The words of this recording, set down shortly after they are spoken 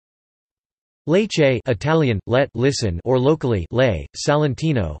Lecce Italian, let listen or locally Le,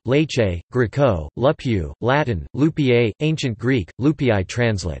 Salentino, Lecce, Greco, Lupiu, Latin, Lupiae, Ancient Greek, Lupii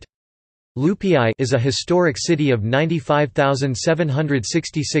translate. Lupii is a historic city of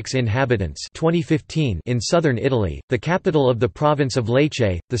 95,766 inhabitants 2015 in southern Italy, the capital of the province of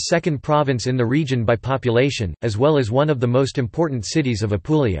Lecce, the second province in the region by population, as well as one of the most important cities of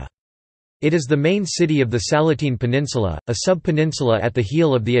Apulia. It is the main city of the Salatine Peninsula, a sub-peninsula at the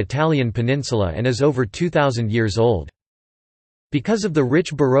heel of the Italian peninsula, and is over 2,000 years old. Because of the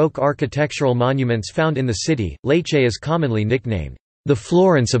rich Baroque architectural monuments found in the city, Lecce is commonly nicknamed the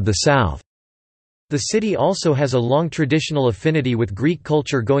Florence of the South. The city also has a long traditional affinity with Greek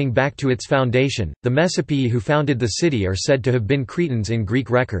culture going back to its foundation. The Messapii who founded the city are said to have been Cretans in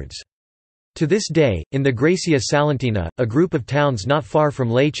Greek records. To this day, in the Graecia Salentina, a group of towns not far from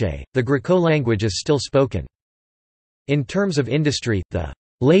Lecce, the Greco language is still spoken. In terms of industry, the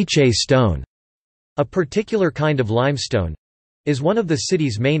Lecce stone, a particular kind of limestone, is one of the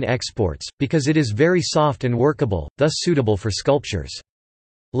city's main exports, because it is very soft and workable, thus suitable for sculptures.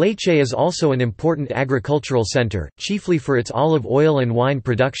 Lecce is also an important agricultural center, chiefly for its olive oil and wine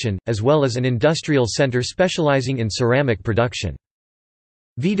production, as well as an industrial center specializing in ceramic production.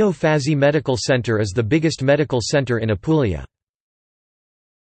 Vito Fazzi Medical Center is the biggest medical center in Apulia.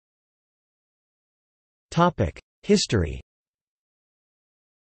 History.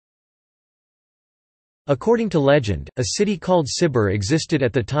 According to legend, a city called Sibir existed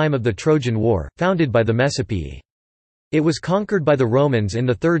at the time of the Trojan War, founded by the Messapii. It was conquered by the Romans in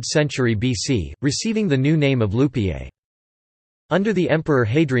the 3rd century BC, receiving the new name of Lupiae. Under the Emperor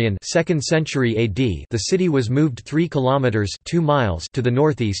Hadrian 2nd century AD, the city was moved 3 kilometers 2 miles to the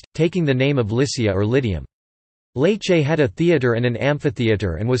northeast, taking the name of Lycia or Lydium. Lecce had a theatre and an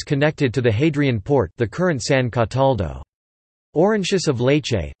amphitheatre and was connected to the Hadrian port, the current San Cataldo. Orontius of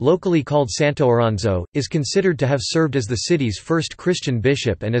Lecce, locally called Santo Oronzo, is considered to have served as the city's first Christian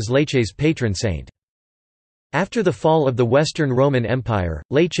bishop and as Lecce's patron saint. After the fall of the Western Roman Empire,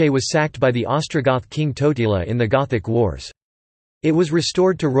 Lecce was sacked by the Ostrogoth king Totila in the Gothic Wars. It was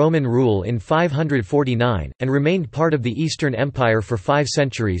restored to Roman rule in 549, and remained part of the Eastern Empire for 5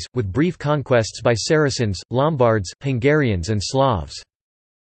 centuries, with brief conquests by Saracens, Lombards, Hungarians and Slavs.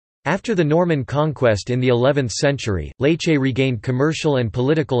 After the Norman conquest in the 11th century, Lecce regained commercial and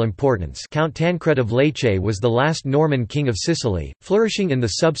political importance. Count Tancred of Lecce was the last Norman king of Sicily, flourishing in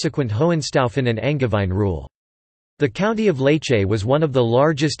the subsequent Hohenstaufen and Angevine rule. The county of Lecce was one of the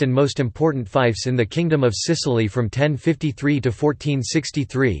largest and most important fiefs in the Kingdom of Sicily from 1053 to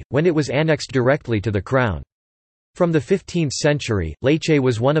 1463, when it was annexed directly to the crown. From the 15th century, Lecce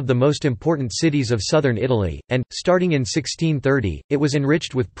was one of the most important cities of southern Italy, and, starting in 1630, it was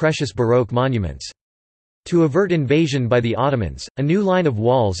enriched with precious Baroque monuments. To avert invasion by the Ottomans, a new line of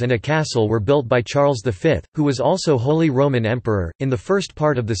walls and a castle were built by Charles V, who was also Holy Roman Emperor, in the first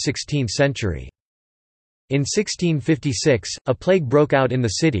part of the 16th century. In 1656, a plague broke out in the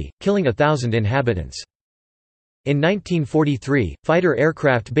city, killing 1,000 inhabitants. In 1943, fighter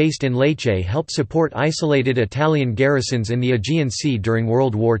aircraft based in Lecce helped support isolated Italian garrisons in the Aegean Sea during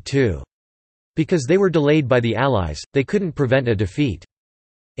World War II. Because they were delayed by the Allies, they couldn't prevent a defeat.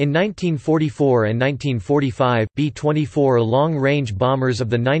 In 1944 and 1945, B-24 long-range bombers of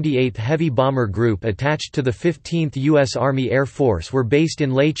the 98th Heavy Bomber Group attached to the 15th U.S. Army Air Force were based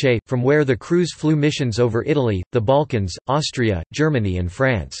in Lecce, from where the crews flew missions over Italy, the Balkans, Austria, Germany and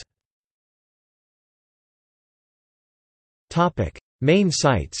France. Main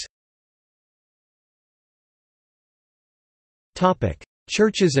sites.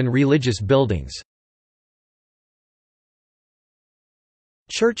 Churches and religious buildings.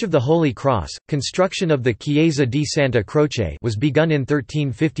 Church of the Holy Cross, construction of the Chiesa di Santa Croce was begun in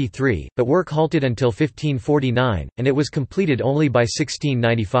 1353, but work halted until 1549, and it was completed only by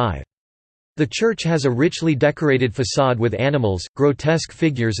 1695. The church has a richly decorated façade with animals, grotesque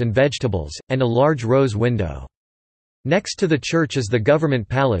figures and vegetables, and a large rose window. Next to the church is the government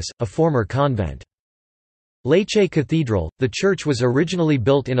palace, a former convent. Lecce Cathedral, the church was originally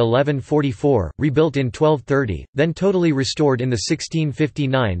built in 1144, rebuilt in 1230, then totally restored in the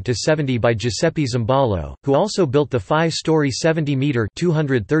 1659–70 by Giuseppe Zimballo, who also built the 5-story 70-metre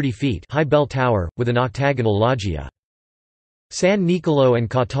 (230 feet) high bell tower, with an octagonal loggia. San Niccolò and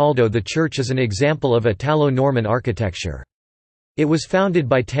Cataldo. The church is an example of Italo-Norman architecture. It was founded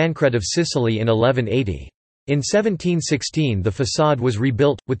by Tancred of Sicily in 1180. In 1716 the façade was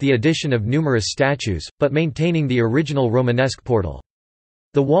rebuilt, with the addition of numerous statues, but maintaining the original Romanesque portal.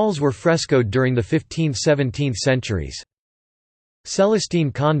 The walls were frescoed during the 15th–17th centuries.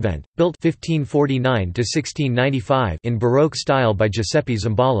 Celestine Convent, built 1549–1695 in Baroque style by Giuseppe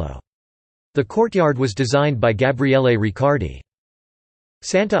Zimballo. The courtyard was designed by Gabriele Riccardi.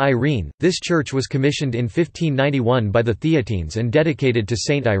 Santa Irene, this church was commissioned in 1591 by the Theatines and dedicated to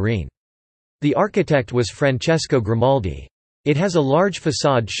Saint Irene. The architect was Francesco Grimaldi. It has a large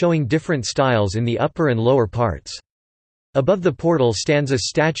facade showing different styles in the upper and lower parts. Above the portal stands a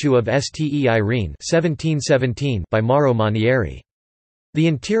statue of Ste Irene 1717 by Mauro Manieri. The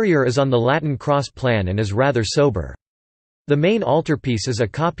interior is on the Latin cross plan and is rather sober. The main altarpiece is a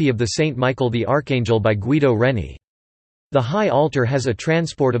copy of the Saint Michael the Archangel by Guido Reni. The high altar has a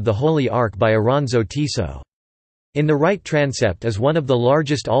transport of the Holy Ark by Auronzo Tiso. In the right transept is one of the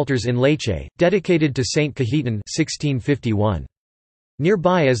largest altars in Lecce, dedicated to Saint Cajetan 1651.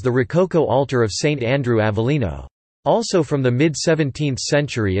 Nearby is the Rococo altar of Saint Andrew Avellino. Also from the mid-17th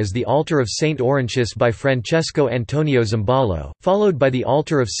century is the altar of Saint Orontius by Francesco Antonio Zimballo, followed by the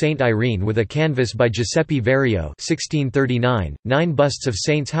altar of Saint Irene with a canvas by Giuseppe Vario 1639, 9 busts of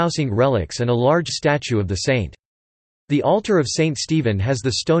saints housing relics and a large statue of the saint. The altar of Saint Stephen has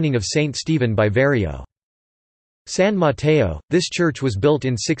the stoning of Saint Stephen by Vario. San Matteo, this church was built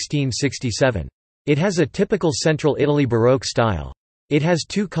in 1667. It has a typical Central Italy Baroque style. It has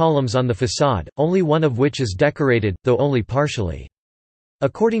 2 columns on the façade, only one of which is decorated, though only partially.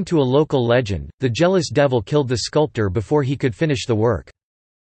 According to a local legend, the jealous devil killed the sculptor before he could finish the work.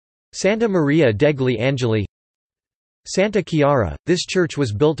 Santa Maria degli Angeli, Santa Chiara, this church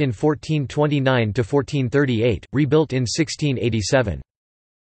was built in 1429–1438, rebuilt in 1687.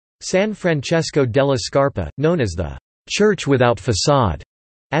 San Francesco della Scarpa, known as the «church without façade»,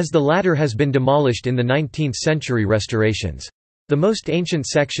 as the latter has been demolished in the 19th-century restorations. The most ancient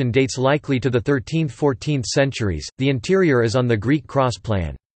section dates likely to the 13th–14th centuries. The interior is on the Greek cross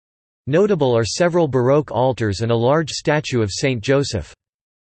plan. Notable are several Baroque altars and a large statue of Saint Joseph.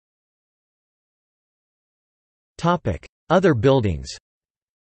 Other buildings.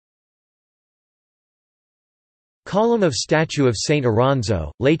 Column of statue of Saint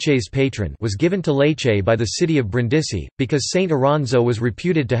Auronzo, Lecce's patron, was given to Lecce by the city of Brindisi, because Saint Auronzo was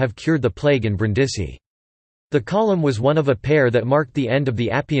reputed to have cured the plague in Brindisi. The column was one of a pair that marked the end of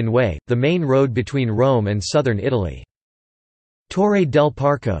the Appian Way, the main road between Rome and southern Italy. Torre del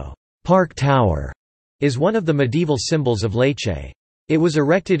Parco, Park Tower, is one of the medieval symbols of Lecce. It was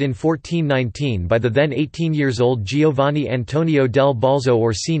erected in 1419 by the then 18-years-old Giovanni Antonio del Balzo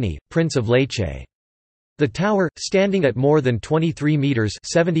Orsini, Prince of Lecce. The tower, standing at more than 23 metres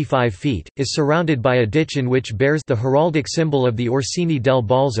 (75 feet), is surrounded by a ditch in which bears the heraldic symbol of the Orsini del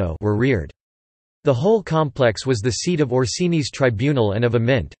Balzo were reared. The whole complex was the seat of Orsini's tribunal and of a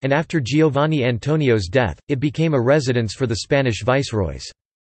mint, and after Giovanni Antonio's death, it became a residence for the Spanish viceroys.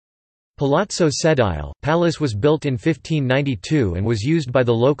 Palazzo Sedile, palace was built in 1592 and was used by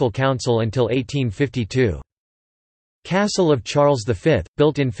the local council until 1852. Castle of Charles V,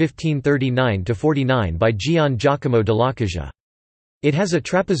 built in 1539–49 by Gian Giacomo dell'Accaggia. It has a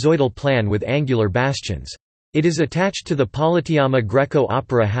trapezoidal plan with angular bastions. It is attached to the Politeama Greco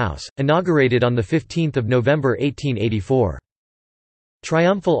Opera House, inaugurated on 15 November 1884.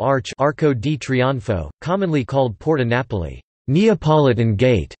 Triumphal Arch Arco di Trionfo, commonly called Porta Napoli, Neapolitan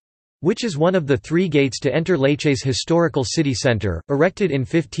Gate, which is one of the 3 gates to enter Lecce's historical city centre, erected in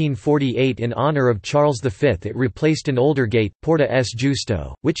 1548 in honour of Charles V. It replaced an older gate, Porta S.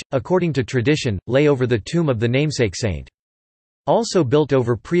 Giusto, which, according to tradition, lay over the tomb of the namesake saint. Also built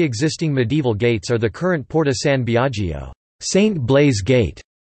over pre-existing medieval gates are the current Porta San Biagio, Saint Blaise Gate,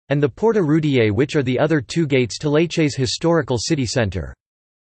 and the Porta Rudier, which are the other 2 gates to Lecce's historical city centre.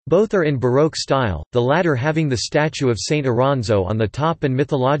 Both are in Baroque style, the latter having the statue of Saint Auronzo on the top and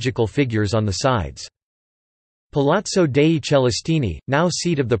mythological figures on the sides. Palazzo dei Celestini, now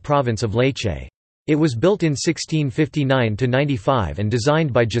seat of the province of Lecce. It was built in 1659–95 and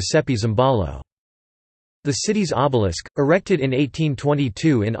designed by Giuseppe Zimballo. The city's obelisk, erected in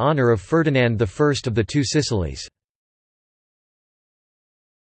 1822 in honour of Ferdinand I of the 2 Sicilies.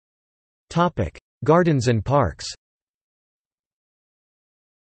 Gardens and parks.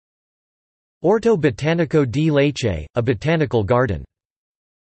 Orto Botanico di Lecce, a botanical garden.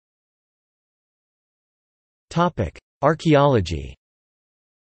 Archaeology.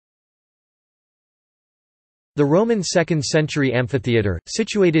 The Roman 2nd century amphitheatre,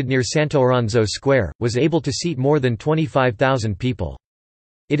 situated near Sant'Auronzo Square, was able to seat more than 25,000 people.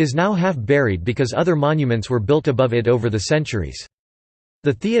 It is now half buried because other monuments were built above it over the centuries.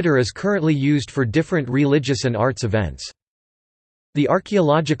 The theatre is currently used for different religious and arts events. The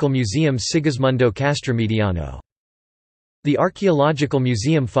Archaeological Museum Sigismondo Castromediano. The Archaeological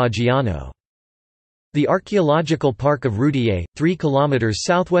Museum Foggiano. The Archaeological Park of Rudier, 3 km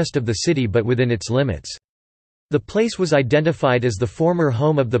southwest of the city but within its limits. The place was identified as the former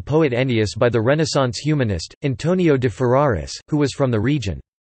home of the poet Ennius by the Renaissance humanist, Antonio de Ferraris, who was from the region.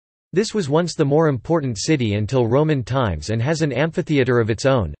 This was once the more important city until Roman times and has an amphitheatre of its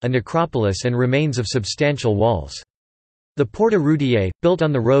own, a necropolis and remains of substantial walls. The Porta Rudiae, built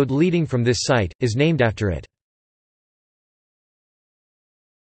on the road leading from this site, is named after it.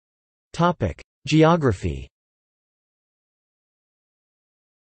 Geography.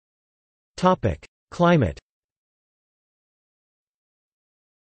 Climate.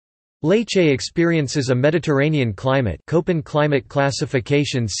 Lecce experiences a Mediterranean climate, Köppen climate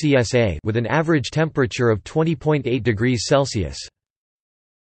classification CSA, with an average temperature of 20.8 degrees Celsius.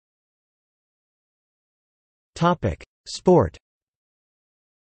 Topic: Sport.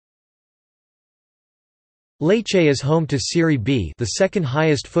 Lecce is home to Serie B, the second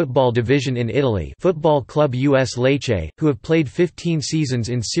highest football division in Italy, Football Club US Lecce, who have played 15 seasons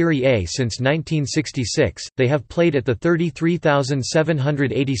in Serie A since 1966. They have played at the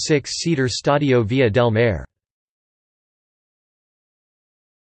 33,786-seater Stadio Via del Mare.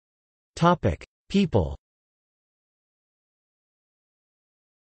 Topic: People.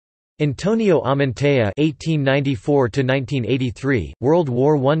 Antonio Amantea (1894–1983), World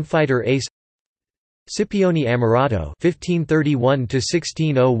War I fighter ace. Scipione Amorato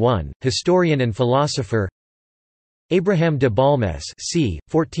 (1531–1601), historian and philosopher. Abraham de Balmes c.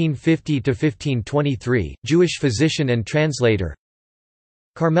 1450–1523, Jewish physician and translator.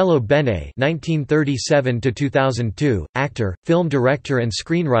 Carmelo Bene (1937–2002), actor, film director and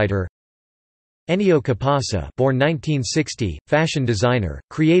screenwriter. Ennio Capasa, born 1960, fashion designer,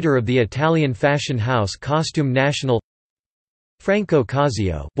 creator of the Italian fashion house Costume National. Franco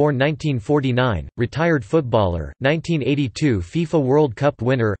Casio, born 1949, retired footballer, 1982 FIFA World Cup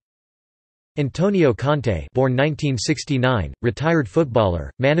winner. Antonio Conte, born 1969, retired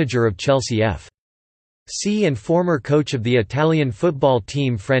footballer, manager of Chelsea F.C. and former coach of the Italian football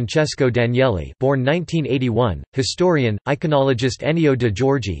team Francesco Danielli, born 1981, historian, iconologist Ennio De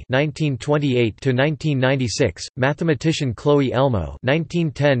Giorgi (1928–1996), mathematician Chloe Elmo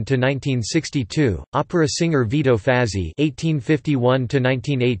 (1910–1962), opera singer Vito Fazzi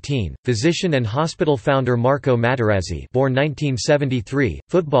 (1851–1918), physician and hospital founder Marco Materazzi, born 1973,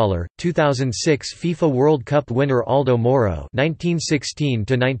 footballer, 2006 FIFA World Cup winner Aldo Moro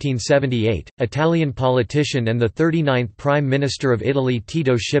 (1916–1978), Italian politician and the 39th Prime Minister of Italy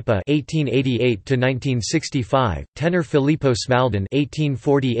Tito Schipa (1888–1965), tenor Filippo Smaldon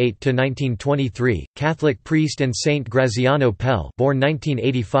 (1848–1923), Catholic priest and Saint Graziano Pell, born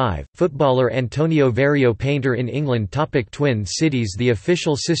 1985, footballer Antonio Vario, painter in England. Topic: Twin cities. The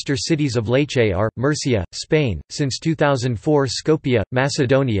official sister cities of Lecce are Murcia, Spain; since 2004 Skopje,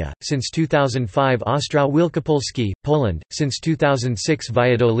 Macedonia; since 2005 Ostrów Wielkopolski, Poland; since 2006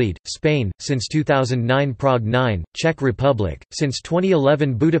 Valladolid, Spain; since 2009 Prague 9, Czech Republic; since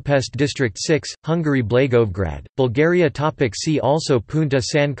 2011 Budapest District 6, Hungary Blagoevgrad, Bulgaria. Topic: see also Punta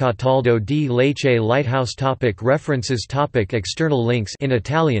San Cataldo di Lecce Lighthouse. Topic: References. Topic: External links. In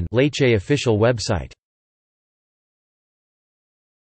Italian, Lecce official website.